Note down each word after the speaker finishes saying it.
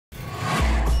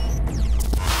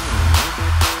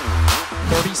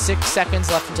36 seconds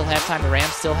left until halftime. The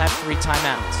Rams still have 3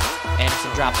 timeouts.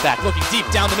 Anderson drops back, looking deep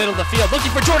down the middle of the field,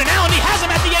 looking for Jordan Allen. He has him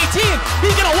at the 18.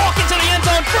 He's going to walk into the end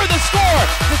zone for the score.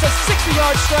 It's a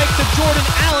 60-yard strike to Jordan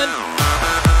Allen.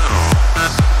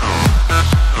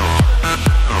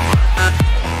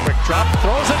 Quick drop,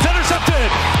 throws, it's intercepted.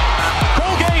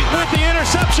 Colgate with the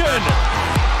interception.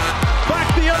 Back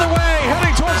the other way,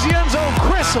 heading towards the end zone.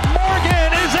 Chris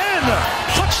Morgan is in.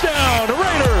 Touchdown,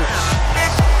 Raiders.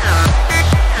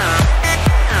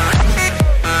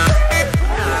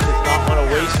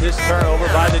 This turnover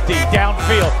by the D,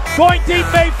 downfield, going deep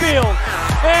Mayfield,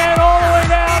 and all the way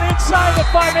down inside the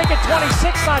 5, make it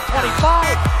 26, not 25,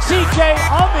 C.J.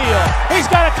 Amiel, he's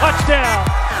got a touchdown,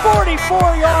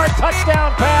 44-yard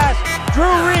touchdown pass, Drew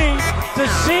Reed to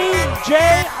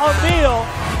C.J. Amiel.